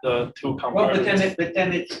up the two Well, compartments. but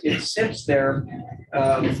then it sits there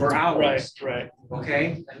for hours. Right.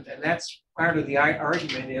 Okay, and that's part of the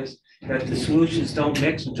argument is that the solutions don't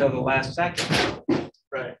mix until the last second.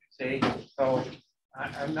 Right. See, so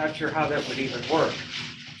I'm not sure how that would even work.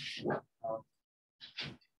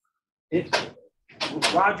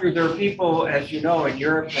 Roger, there are people, as you know, in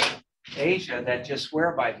Europe and Asia that just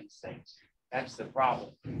swear by these things. That's the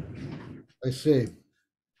problem. I see.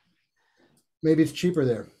 Maybe it's cheaper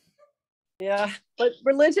there. Yeah, but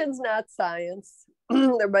religion's not science.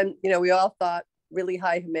 We all thought really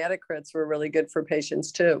high hematocrits were really good for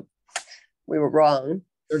patients too. We were wrong.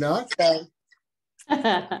 They're not? So.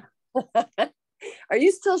 Are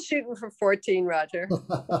you still shooting for 14, Roger?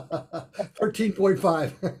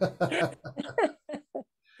 13.5.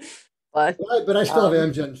 But I still have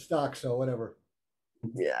Amgen stock, so whatever.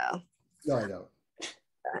 Yeah. No, I don't.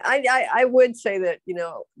 I would say that,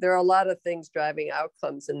 there are a lot of things driving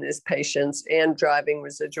outcomes in these patients and driving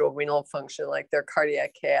residual renal function, like their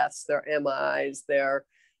cardiac caths, their MIs,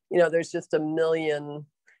 there's just a million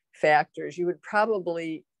factors. You would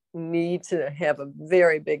probably need to have a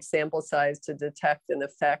very big sample size to detect an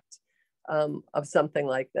effect of something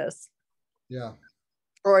like this. Yeah.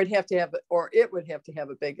 Or it would have to have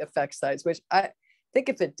a big effect size, which I think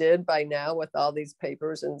if it did by now with all these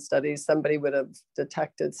papers and studies, somebody would have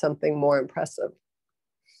detected something more impressive.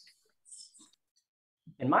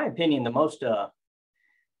 In my opinion, the most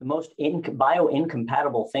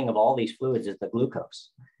bio-incompatible thing of all these fluids is the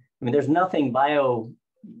glucose. I mean, there's nothing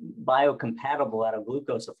biocompatible out of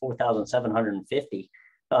glucose of 4,750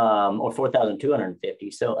 or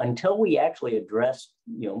 4,250. So until we actually address,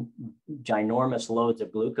 ginormous loads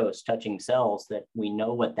of glucose touching cells that we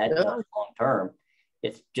know what that does long term,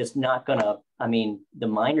 it's just not gonna, the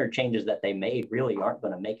minor changes that they made really aren't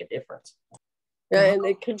gonna make a difference. Yeah, and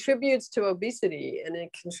it contributes to obesity, and it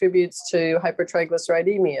contributes to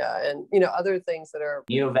hypertriglyceridemia, and other things that are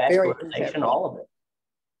neovascularization, all of it.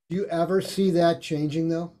 Do you ever see that changing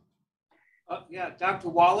though? Yeah, Dr.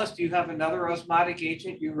 Wallace, do you have another osmotic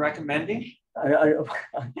agent you're recommending?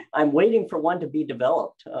 I'm waiting for one to be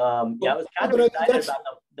developed. I was kind of excited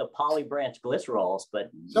about the polybranch glycerols, but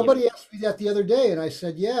somebody asked me that the other day, and I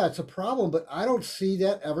said, yeah, it's a problem, but I don't see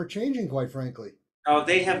that ever changing, quite frankly.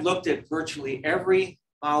 They have looked at virtually every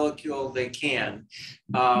molecule they can.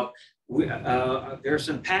 There's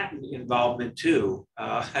some patent involvement too.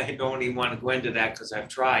 I don't even want to go into that because I've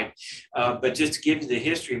tried. But just to give you the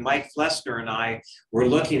history, Mike Flessner and I were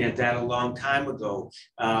looking at that a long time ago,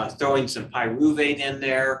 throwing some pyruvate in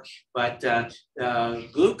there. But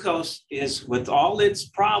glucose is, with all its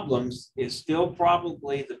problems, is still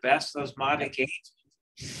probably the best osmotic agent.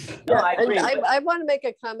 No, I agree. I want to make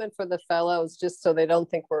a comment for the fellows, just so they don't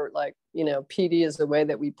think we're like, PD is the way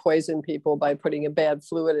that we poison people by putting a bad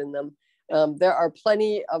fluid in them. There are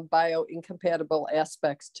plenty of bioincompatible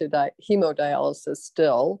aspects to hemodialysis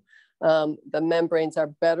still. The membranes are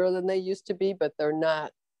better than they used to be, but they're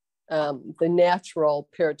not the natural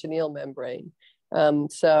peritoneal membrane. They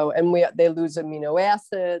lose amino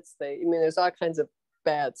acids. There's all kinds of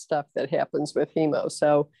bad stuff that happens with hemo.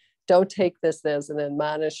 So don't take this as an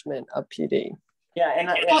admonishment of PD. Yeah, and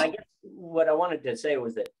I guess what I wanted to say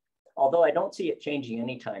was that although I don't see it changing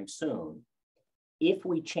anytime soon, if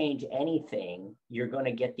we change anything, you're going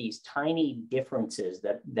to get these tiny differences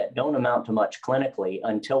that don't amount to much clinically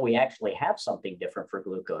until we actually have something different for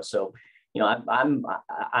glucose. So, I'm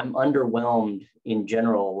underwhelmed in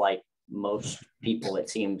general, like most people, it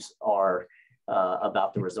seems, are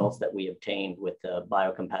about the results that we obtained with the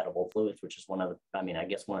biocompatible fluids, which is one of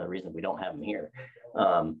the reasons we don't have them here.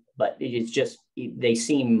 But it's just, they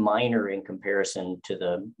seem minor in comparison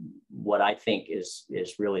to what I think is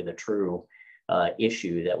really the true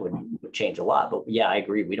issue that would change a lot. But yeah, I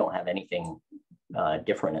agree. We don't have anything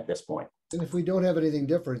different at this point. And if we don't have anything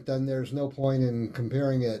different, then there's no point in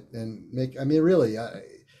comparing it and really,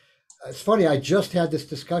 it's funny. I just had this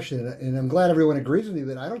discussion, and I'm glad everyone agrees with me,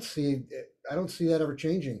 but I don't see that ever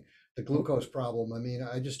changing, the glucose problem.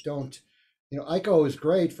 I just don't. ICO is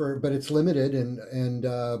great but it's limited, and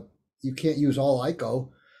you can't use all ICO.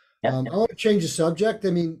 I want to change the subject.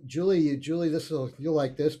 Julie, you'll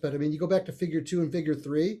like this, but you go back to figure 2 and figure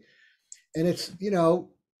 3, and it's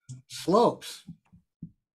slopes.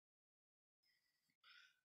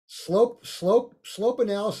 slope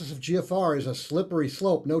analysis of GFR is a slippery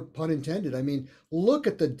slope, no pun intended. I mean, look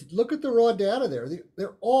at the raw data there.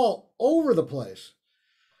 They're all over the place.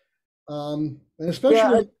 And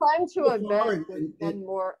especially time to event would have been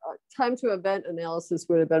more time to event analysis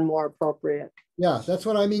would have been more appropriate. Yeah, that's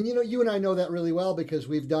what I mean. You know, you and I know that really well because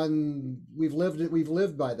we've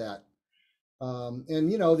lived by that.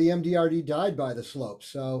 And you know, the MDRD died by the slopes.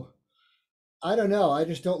 So I don't know. I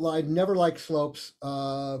just don't like. Never like slopes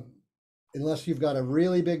unless you've got a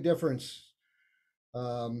really big difference.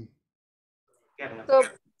 So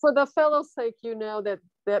for the fellow's sake, you know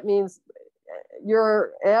that means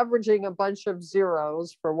you're averaging a bunch of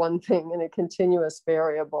zeros for one thing in a continuous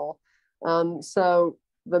variable. So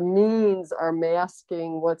the means are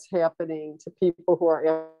masking what's happening to people who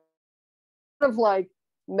are sort of like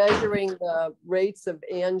measuring the rates of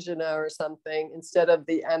angina or something instead of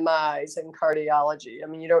the MIs in cardiology. I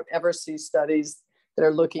mean, you don't ever see studies that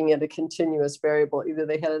are looking at a continuous variable. Either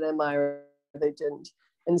they had an MI or they didn't.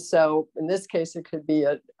 And so in this case, it could be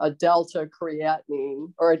a delta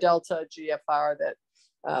creatinine or a delta GFR that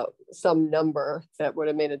some number that would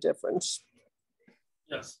have made a difference.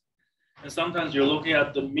 Yes. And sometimes you're looking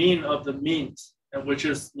at the mean of the means, which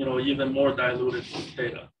is, you know, even more diluted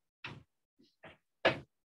data.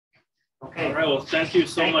 Okay. All right. Well, thank you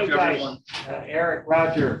so much, everyone. Eric,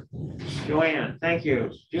 Roger, Joanne, thank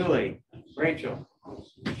you. Julie, Rachel. All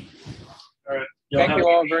right. Thank you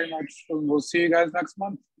all very much. We'll see you guys next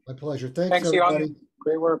month. My pleasure. Thanks Thanks, everybody. Jan.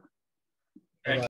 Great work.